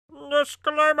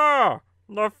Disclaimer!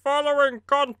 The following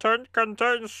content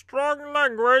contains strong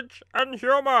language and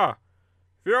humor.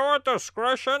 Viewer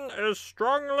discretion is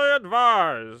strongly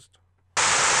advised.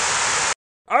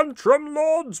 Antrim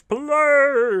Lords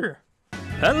play!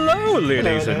 Hello,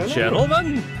 ladies and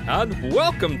gentlemen, and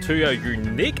welcome to a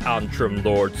unique Antrim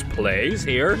Lords plays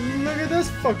here. Look at this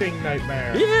fucking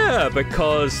nightmare. Yeah,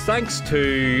 because thanks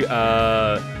to,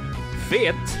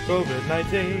 fate...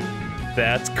 COVID-19.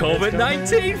 That's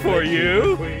COVID-19 for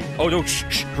you! Oh no,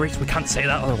 shh, Rhys, we can't say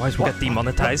that, otherwise we'll get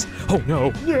demonetized. Oh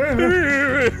no!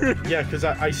 Yeah, because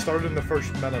I started in the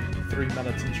first 3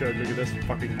 minutes and showed, look at this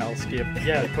fucking hellscape.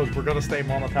 Yeah, because we're gonna stay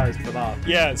monetized for that.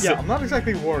 Yeah, so, yeah, I'm not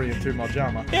exactly worrying too much,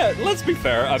 am I? Yeah, let's be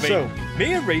fair. I mean,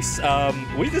 me and Rhys,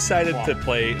 we decided to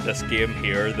play this game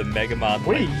here, the Megaman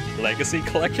Legacy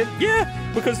Collection.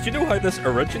 Yeah, because do you know how this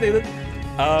originated?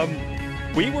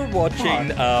 We were watching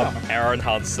Arin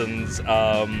Hansen's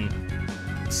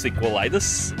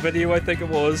sequelitis video, I think it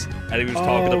was, and he was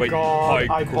talking about how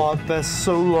I bought this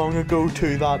so long ago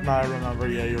too that now I remember.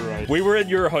 Yeah, you're right. We were in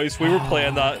your house, we were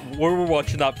playing that, we were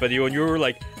watching that video, and you were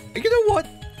like, you know what?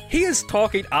 He is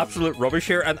talking absolute rubbish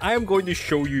here, and I am going to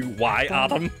show you why,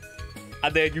 Adam.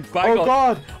 And then you bang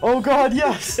on. Oh god,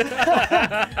 yes!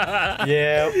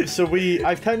 Yeah, so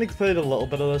I've technically played a little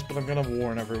bit of this, but I'm gonna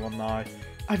warn everyone now.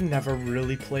 I've never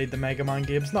really played the Megaman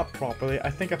games, not properly. I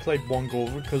think I played one go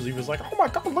because he was like, oh my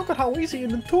god, look at how easy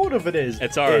and intuitive it is.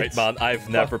 It's alright, man. I've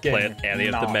never played any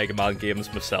of the Megaman games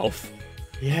myself.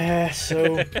 Yeah,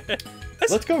 so...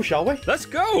 let's go, shall we? Let's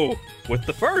go! With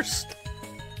the first.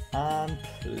 And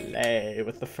play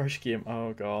with the first game.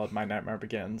 Oh god, my nightmare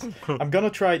begins. I'm gonna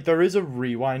try... There is a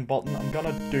rewind button. I'm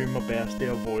gonna do my best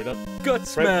to avoid it.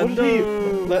 Gutsman!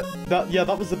 Yeah,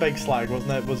 that was the big slag,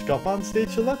 wasn't it? It was Gutman stage,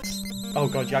 so let's... Oh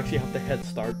god, you actually have to hit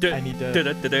start. I need to...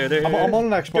 I'm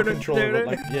on an Xbox controller, but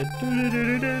like, yeah,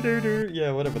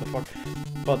 whatever the fuck.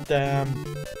 But,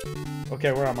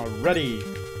 okay, where am I? Ready.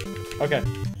 Okay,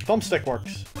 thumbstick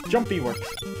works. Jumpy works.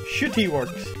 Shooty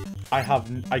works. I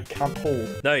can't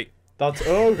hold. No. That's...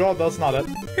 Oh god, that's not it.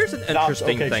 Here's an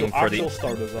interesting thing for the...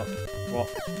 start is up. What?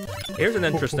 Here's an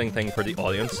interesting thing for the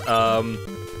audience.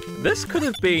 This could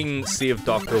have been saved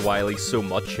Dr. Wily so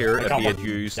much here if he had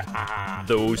used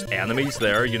those enemies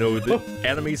there, you know, the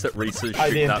enemies that Rhys is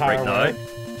shooting at right now.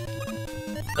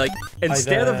 Like,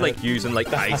 instead of like using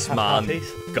like Iceman,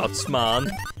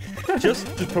 Gutsman, just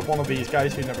put one of these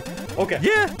guys who never... Okay.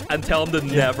 Yeah, and tell him to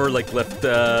never like lift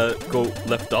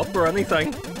up or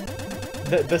anything.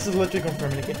 This is literally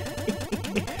confirming again.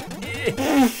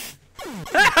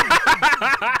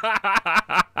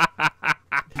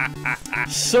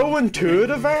 So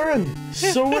intuitive, Arin!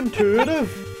 So intuitive!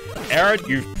 Arin,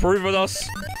 you've proven us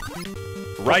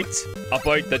right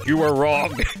about that you were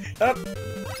wrong.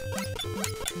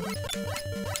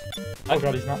 Oh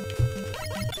god, he's not.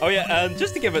 Oh yeah, and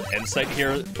just to give an insight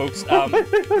here, folks,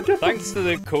 thanks to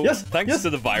the to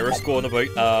the virus going about,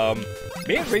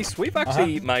 me and Rhys, we've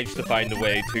actually managed to find a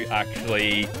way to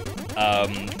actually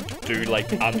do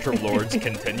like Antrim Lords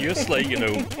continuously, you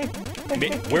know.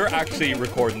 We're actually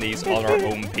recording these on our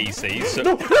own PCs, so...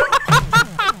 No.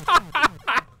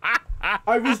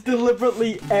 I was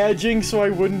deliberately edging so I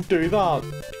wouldn't do that.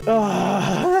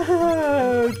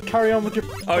 Carry on with your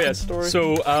story.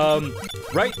 So,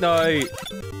 right now,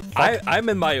 I'm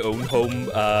in my own home,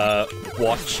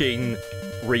 watching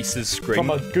Rhys's screen. From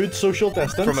a good social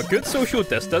distance. From a good social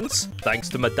distance, thanks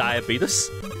to my diabetes.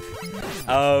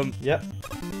 Yep.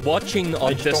 Watching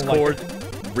on Discord...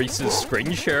 Rhys's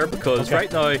screen share because right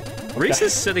now Rhys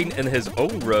is sitting in his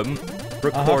own room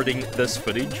recording this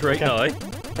footage right now.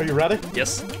 Are you ready?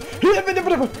 Yes. Now,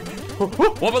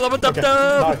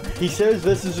 he says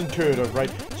this is intuitive,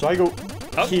 right? So I go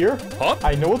here.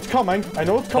 I know it's coming.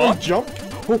 Jump.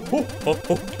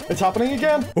 It's happening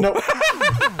again. No.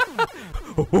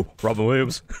 Robin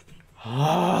Williams.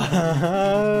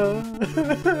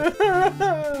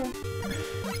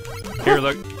 Here,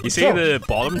 look. You see the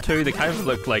bottom two? They kind of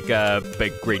look like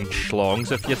big green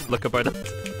schlongs if you look about it.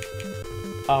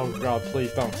 Oh god,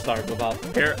 please don't start with that.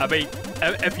 Here, I mean,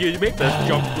 if you make this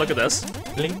jump, look at this.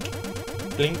 Blink,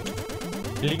 blink,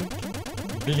 blink,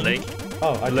 blink.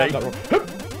 Oh, I timed that wrong.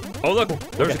 Oh look,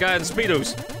 there's a guy in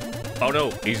Speedos. Oh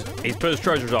no, he's put his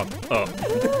trousers on. Oh.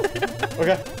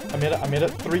 Okay, I made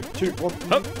it. 3, 2,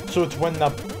 1. So it's when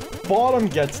the bottom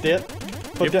gets it.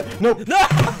 But no.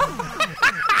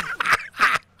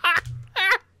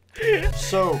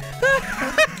 So,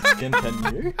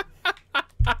 continue.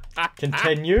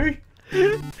 Continue.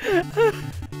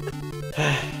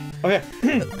 Okay,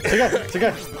 it's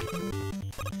okay.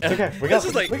 It's okay. We got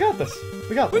this. Like, we got this.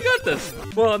 We got this.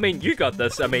 Well, I mean, you got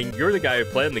this. I mean, you're the guy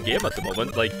playing the game at the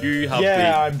moment. Like, you have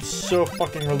Yeah, I'm so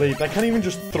fucking relieved. I can't even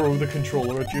just throw the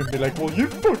controller at you and be like, well, you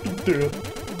fucking do it.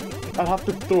 I'd have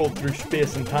to throw it through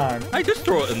space and time. I just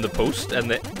throw it in the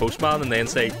postman and then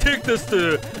say, take this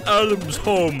to Adam's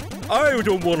home. I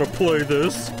don't want to play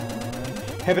this.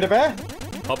 Hey there.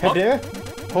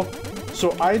 Hop.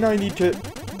 So I now need to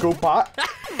go back.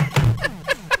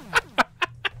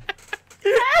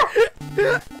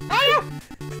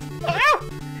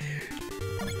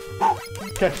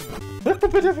 Okay.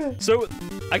 So,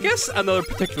 I guess another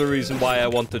particular reason why I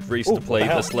wanted Rhys to play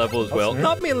this level as well,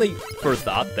 not mainly for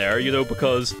that there, you know,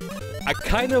 because I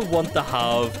kind of want to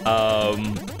have,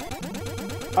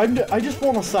 I just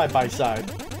want a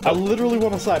side-by-side. I literally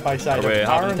want a side-by-side. Are we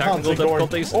having technical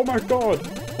difficulties? Oh my god!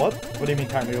 What? What do you mean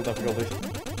technical difficulties?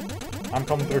 I'm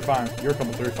coming through fine. You're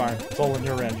coming through fine. It's all on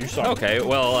your end. You suck. Okay,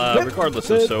 well, regardless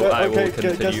of so, I will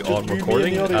continue on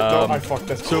recording. No, I fucked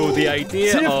this. So the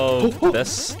idea of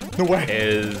this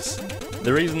is...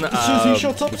 The reason we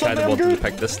kind of wanted to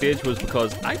pick this stage was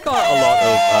because I got a lot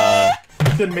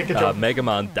of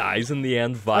Megaman dies in the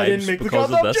end vibes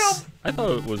because of this. I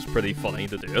thought it was pretty funny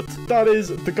to do it. That is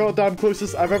the goddamn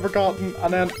closest I've ever gotten,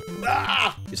 and then...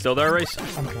 You still there, Rhys?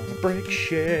 I'm gonna break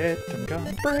shit. I'm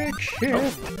gonna break shit.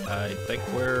 Oh, I think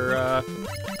we're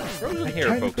frozen here,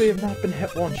 folks. I technically have not been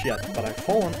hit once yet, but I've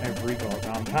fallen every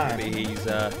goddamn time. Maybe he's,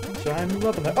 So I'm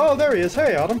loving it. Oh, there he is.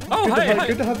 Hey, Adam. Oh, hi.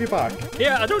 Good to have you back.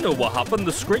 Yeah, I don't know what happened.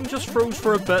 The screen just froze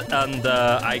for a bit, and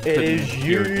I couldn't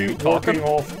hear you talking. Working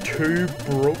off two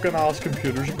broken-ass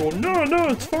computers and going, no,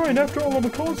 it's fine. After all, I'm a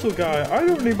console guy. I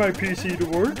don't need my PC to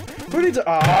work. Who needs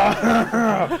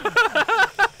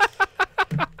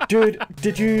Dude,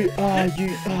 did you,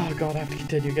 oh god, I have to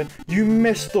continue again. You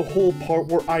missed the whole part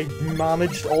where I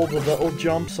managed all the little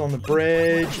jumps on the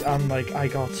bridge, and like, I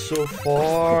got so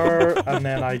far, and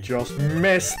then I just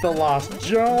missed the last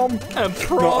jump. And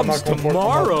proms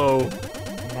tomorrow.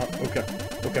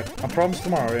 Okay, I promise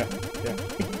tomorrow, yeah.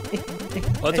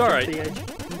 Well, it's alright.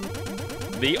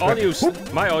 The audio,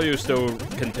 my audio's still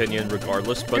continuing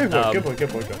regardless, but good boy.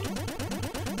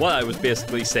 What I was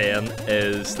basically saying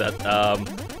is that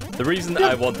the reason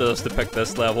I wanted us to pick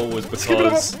this level was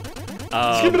because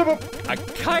I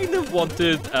kind of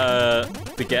wanted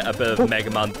to get a bit of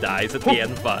Megaman dies at the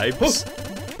end vibes.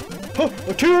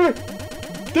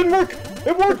 Didn't work.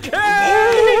 It worked.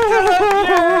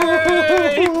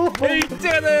 He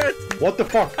did it! What the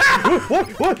fuck?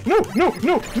 What? No!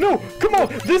 Come on!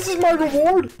 This is my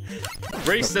reward!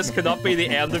 Rhys, this cannot be the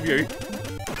end of you.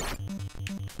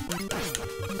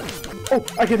 Oh,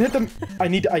 I can hit them. I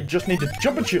just need to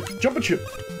jump and shoot.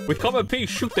 We come in peace.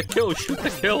 Shoot the kill.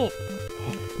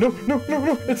 No,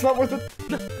 it's not worth it.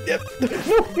 No.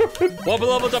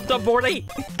 Wobble, dub, Morty.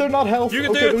 They're not health. You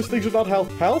can do it. Those things are not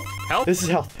health. Health? This is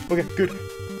health. Okay, good.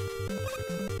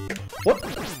 What?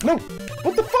 No.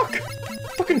 What the fuck?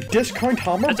 Fucking discount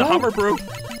hammer, It's a hammer, bro.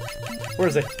 Where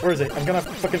is he? I'm gonna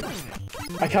fucking...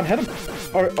 I can't hit him.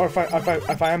 Or if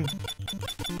I am...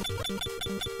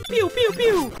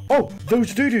 Pew. Oh,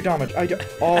 those do damage. I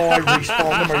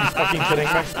respawned them. Are you fucking kidding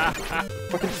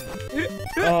me?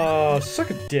 Oh, suck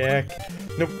a dick.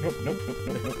 Nope.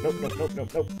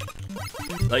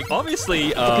 Like,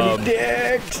 obviously,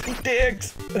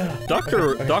 dicks.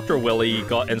 Dr. Willy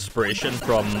got inspiration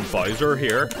from Bowser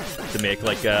here to make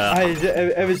like a...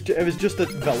 It was just a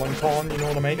villain con, you know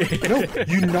what I mean? No,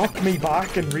 you knocked me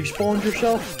back and respawned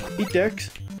yourself. Eat dicks.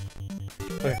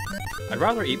 Okay. I'd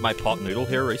rather eat my pot noodle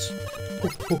here, Rhys.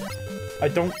 I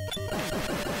don't...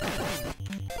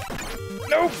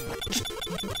 No!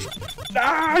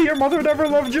 Your mother never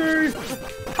loved you!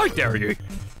 How dare you?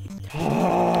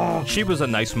 She was a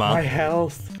nice man. My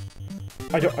health.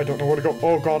 I don't know where to go.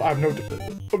 Oh god, I've no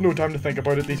time to think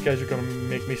about it. These guys are gonna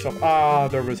make me suffer.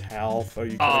 There was health. Are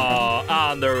you kidding me?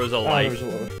 And there was a life.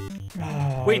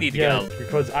 We need to get out.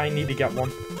 Because I need to get one.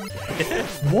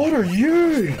 What are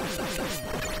you?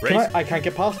 I can't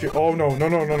get past you. Oh no.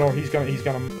 He's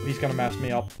gonna mess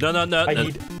me up. No.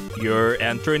 You're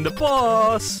entering the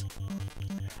boss.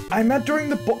 I'm entering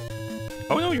the boss.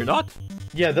 Oh no, you're not.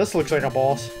 Yeah, this looks like a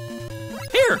boss.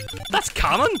 Here, that's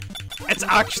canon. It's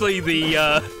actually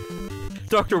the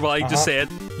Dr. Wily just said.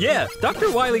 Yeah,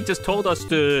 Dr. Wily just told us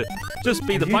to just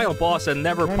be the final boss and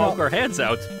never poke our heads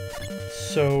out.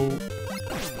 So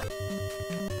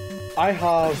I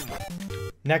have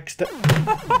next.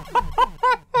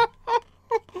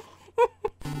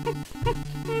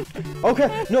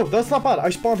 Okay, no, that's not bad. I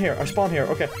spawn here.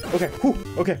 Okay. Whew.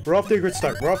 Okay, we're off to a great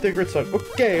start. Okay.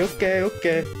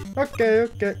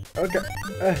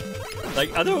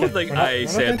 Like, I don't think I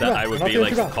said that I would be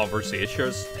like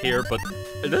conversations here, but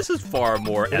this is far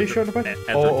more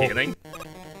entertaining.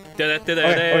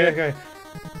 Okay.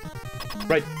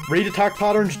 Right, read attack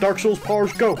patterns, Dark Souls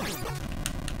powers, go!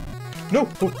 No!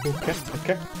 Oh,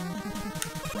 okay.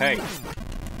 Hey,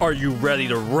 are you ready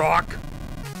to rock?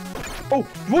 Oh,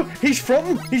 what? He's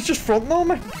fronting! He's just fronting on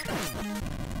me!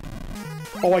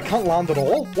 Oh, I can't land at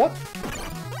all? What?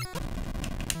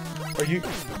 Are you...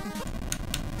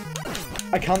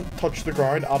 I can't touch the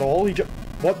ground at all, he just...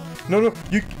 What? No,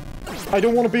 you... I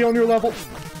don't want to be on your level.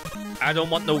 I don't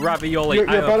want no ravioli. You're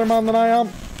a better man than I am.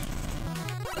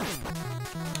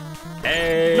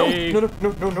 Hey! No!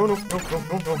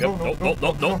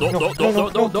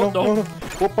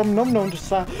 Whoop 'em, no,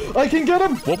 just I can get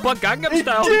him! Whoop a Gangnam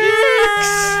Style!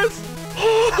 Yes!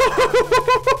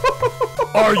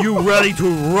 Are you ready to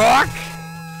rock?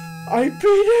 I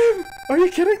beat him! Are you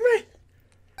kidding me?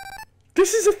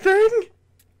 This is a thing!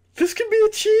 This can be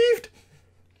achieved!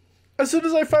 As soon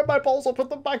as I find my balls, I'll put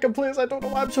them back in place. I don't know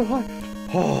why I'm so high.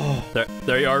 Oh.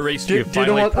 There you are, Rhys. You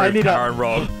finally proved Arin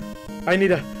wrong. I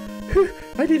need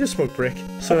a smoke break.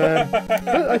 So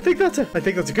I think that's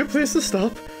a good place to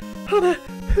stop.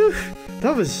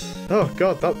 That was, oh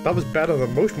god, that was better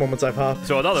than most moments I've had.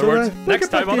 So in other words, next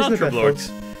time on Antrim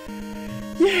Lords.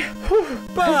 Yeah.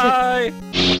 Bye.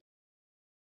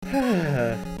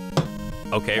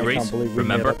 Okay, Rhys.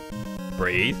 Remember,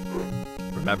 breathe.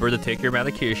 Remember to take your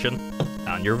medication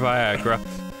and your Viagra.